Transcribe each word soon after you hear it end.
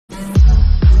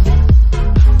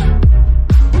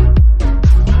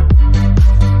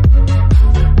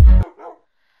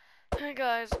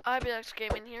Felix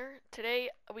Gaming here. Today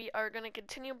we are going to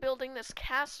continue building this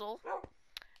castle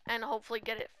and hopefully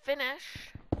get it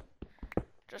finished.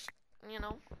 Just,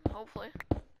 hopefully.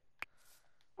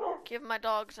 Give my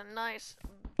dogs a nice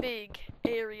big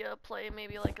area of play,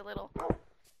 maybe like a little,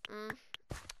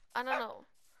 I don't know,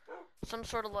 some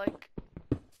sort of like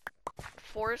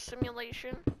forest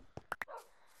simulation.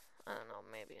 I don't know,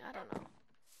 maybe, I don't know.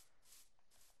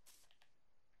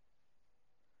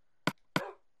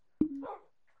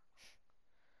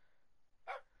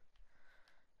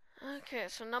 Okay,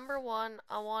 so number one,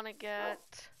 I want to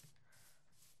get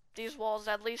these walls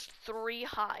at least 3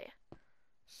 high.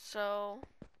 So,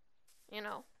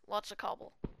 lots of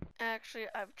cobble. Actually,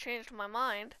 I've changed my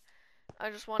mind. I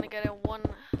just want to get it one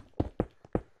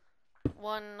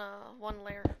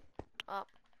layer up.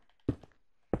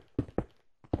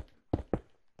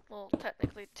 Well,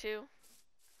 technically 2.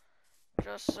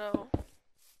 Just so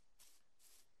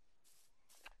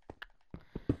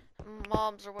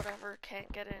mobs or whatever can't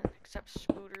get in, except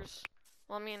spooters.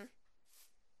 Well, I mean,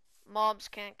 mobs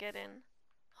can't get in.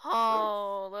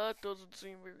 Oh, that doesn't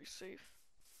seem very safe.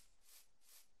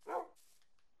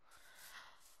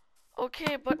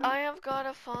 Okay, but I have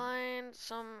gotta find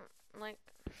some, like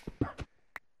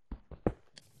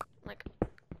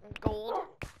gold.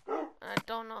 I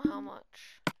don't know how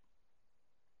much.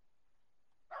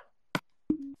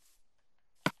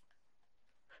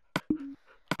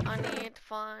 I need to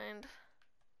find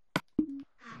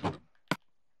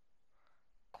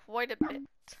quite a bit.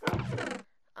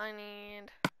 I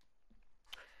need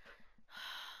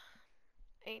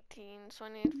 18, so I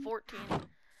need 14.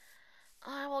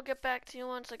 I will get back to you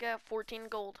once I get 14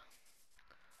 gold.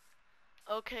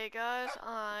 Okay guys,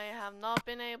 I have not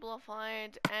been able to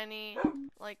find any,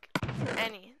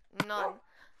 none,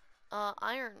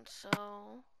 iron,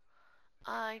 so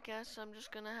I guess I'm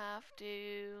just gonna have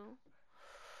to,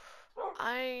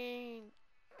 I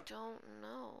don't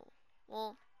know.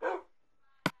 Well,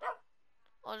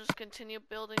 I'll just continue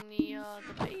building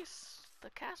the base, the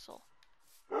castle.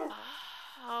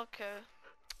 Okay.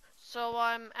 So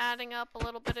I'm adding up a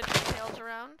little bit of details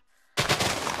around,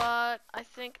 but I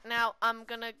think now I'm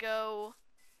gonna go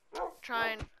try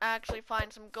and actually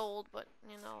find some gold, but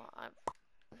I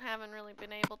haven't really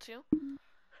been able to.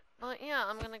 But yeah,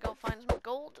 I'm gonna go find some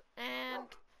gold, and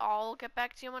I'll get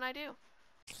back to you when I do.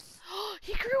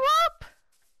 He grew up!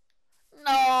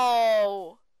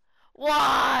 No!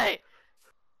 Why?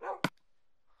 There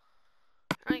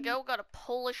we go, got a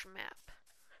Polish map.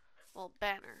 Well,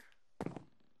 banner.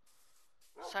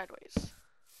 Sideways.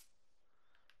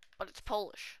 But it's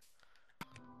Polish.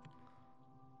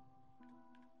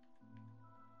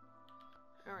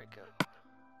 There we go.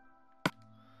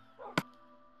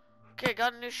 Okay,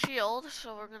 got a new shield,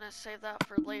 so we're gonna save that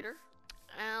for later.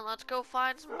 And let's go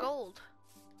find some gold.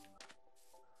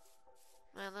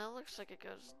 Man, that looks like it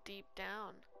goes deep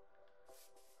down.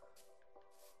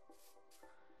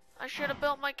 I should have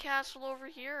built my castle over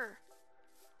here.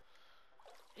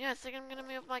 Yeah, I think I'm gonna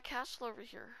move my castle over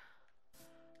here.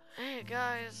 Hey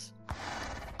guys,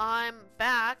 I'm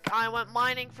back. I went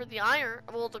mining for the iron,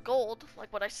 well, the gold,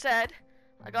 like what I said.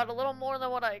 I got a little more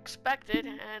than what I expected,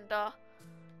 and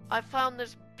I found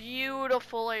this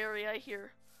beautiful area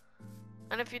here.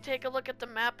 And if you take a look at the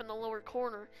map in the lower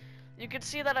corner, you can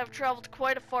see that I've traveled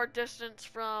quite a far distance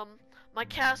from my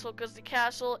castle, because the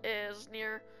castle is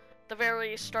near the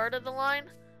very start of the line,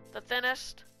 the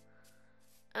thinnest.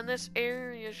 And this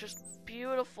area is just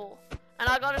beautiful. And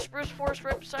I got a spruce forest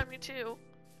right beside me too.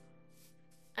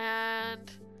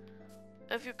 And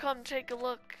if you come take a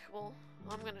look, well,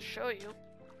 I'm gonna show you.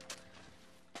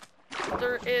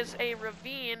 There is a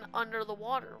ravine under the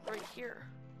water right here.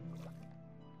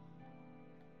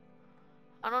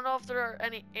 I don't know if there are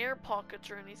any air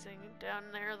pockets or anything down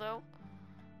there though.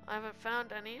 I haven't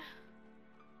found any.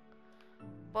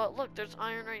 But look, there's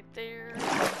iron right there.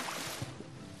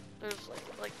 There's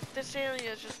like this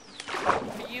area is just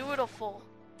beautiful.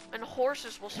 And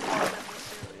horses will spawn in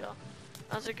this area.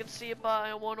 As you can see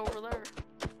by one over there.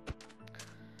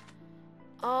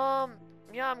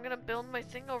 Yeah, I'm gonna build my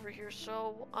thing over here,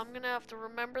 so I'm gonna have to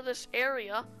remember this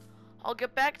area. I'll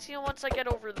get back to you once I get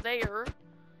over there.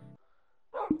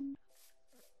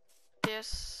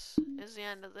 This is the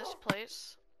end of this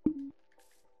place.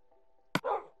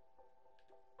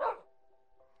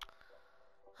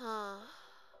 Huh.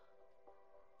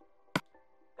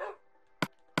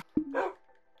 There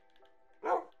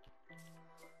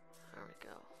we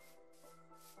go.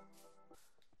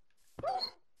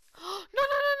 No,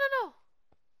 no, no, no, no!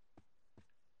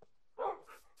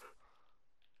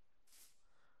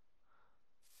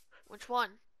 Which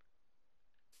one?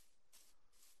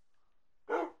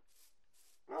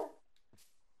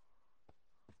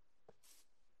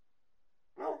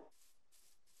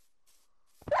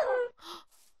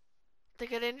 They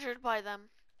get injured by them.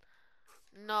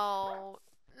 No.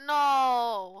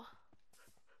 No!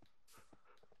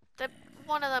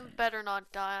 One of them better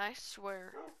not die, I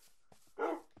swear.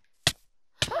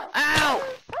 Ow!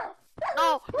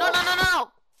 No! No, no,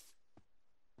 no,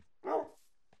 no!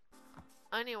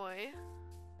 Anyway,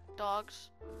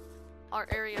 dogs. Our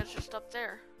area is just up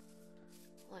there.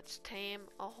 Let's tame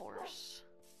a horse.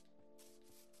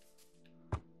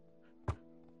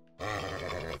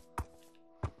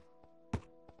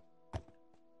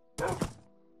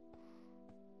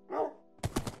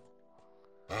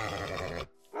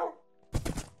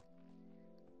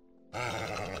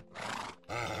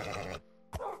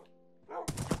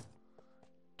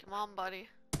 Come on, buddy.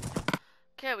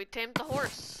 Okay, we tamed the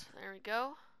horse. There we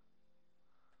go.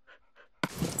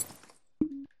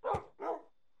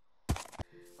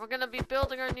 We're gonna be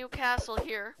building our new castle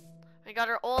here. We got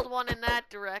our old one in that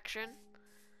direction.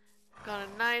 Got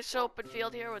a nice open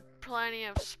field here with plenty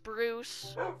of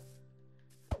spruce,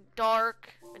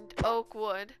 dark, and oak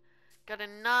wood. Got a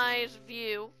nice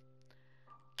view.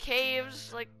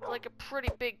 Caves, like a pretty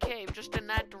big cave, just in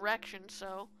that direction.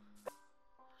 So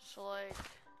like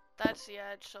that's the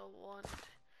edge. So 1,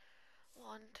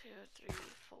 2, 3,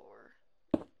 4,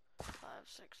 5,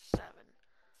 6, 7.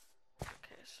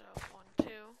 Okay, so 1,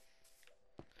 2,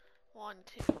 1,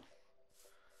 2.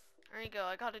 There you go.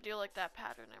 I gotta do like that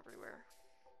pattern everywhere.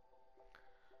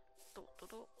 Do, do,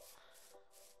 do.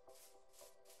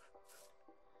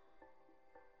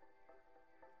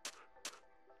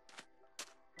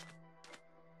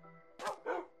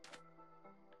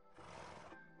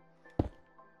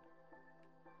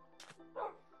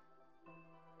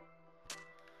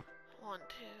 1, 2.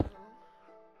 1,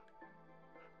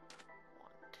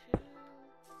 2. 1,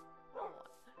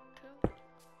 2.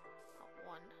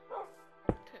 1,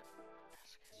 2.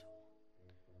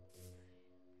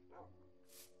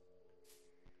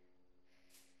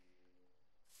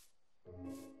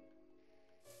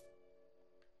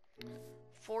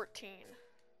 14.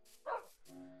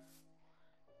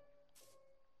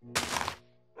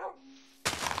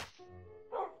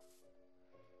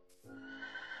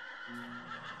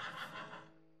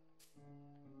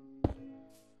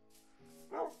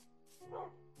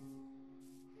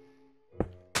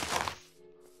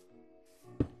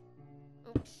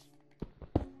 Oops.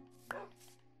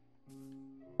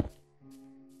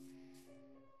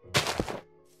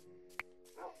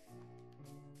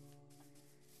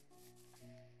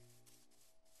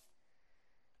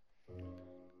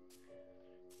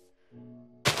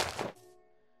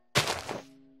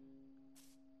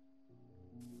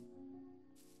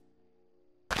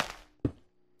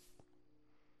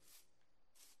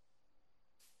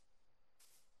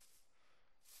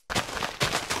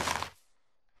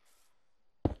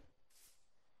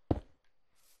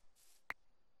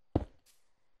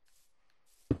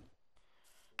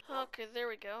 Okay, there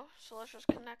we go. So let's just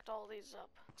connect all these up,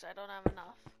 because I don't have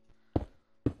enough.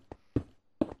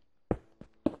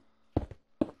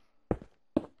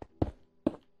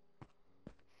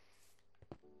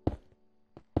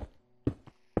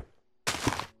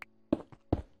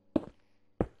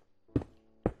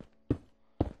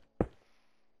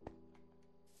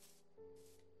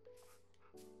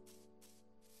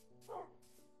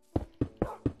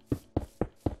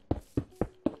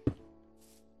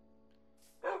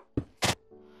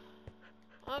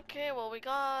 Okay, well we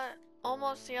got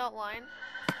almost the outline.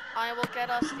 I will get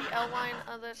us the outline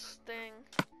of this thing.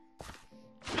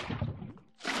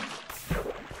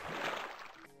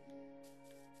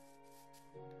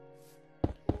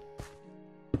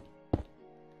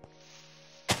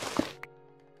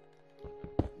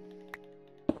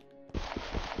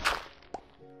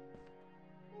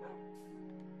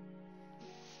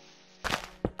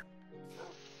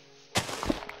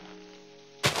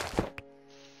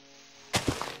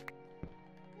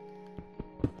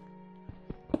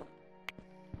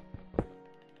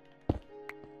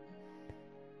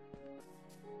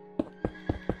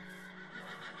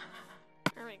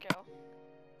 There we go.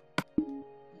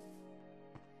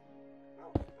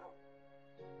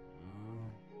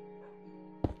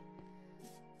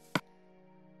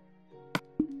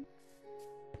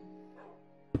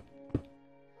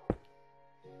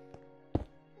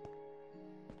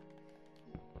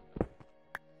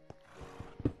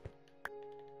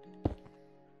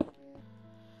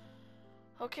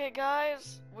 Okay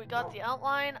guys, we got the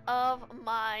outline of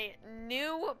my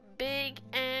new, big,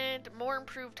 and more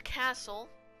improved castle.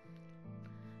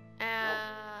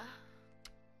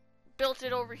 Built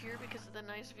it over here because of the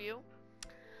nice view.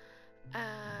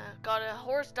 Got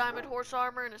a diamond horse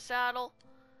armor and a saddle.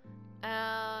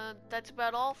 That's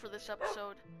about all for this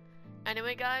episode.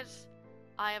 Anyway guys,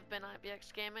 I have been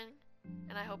IBX Gaming,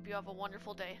 and I hope you have a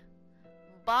wonderful day.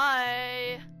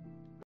 Bye!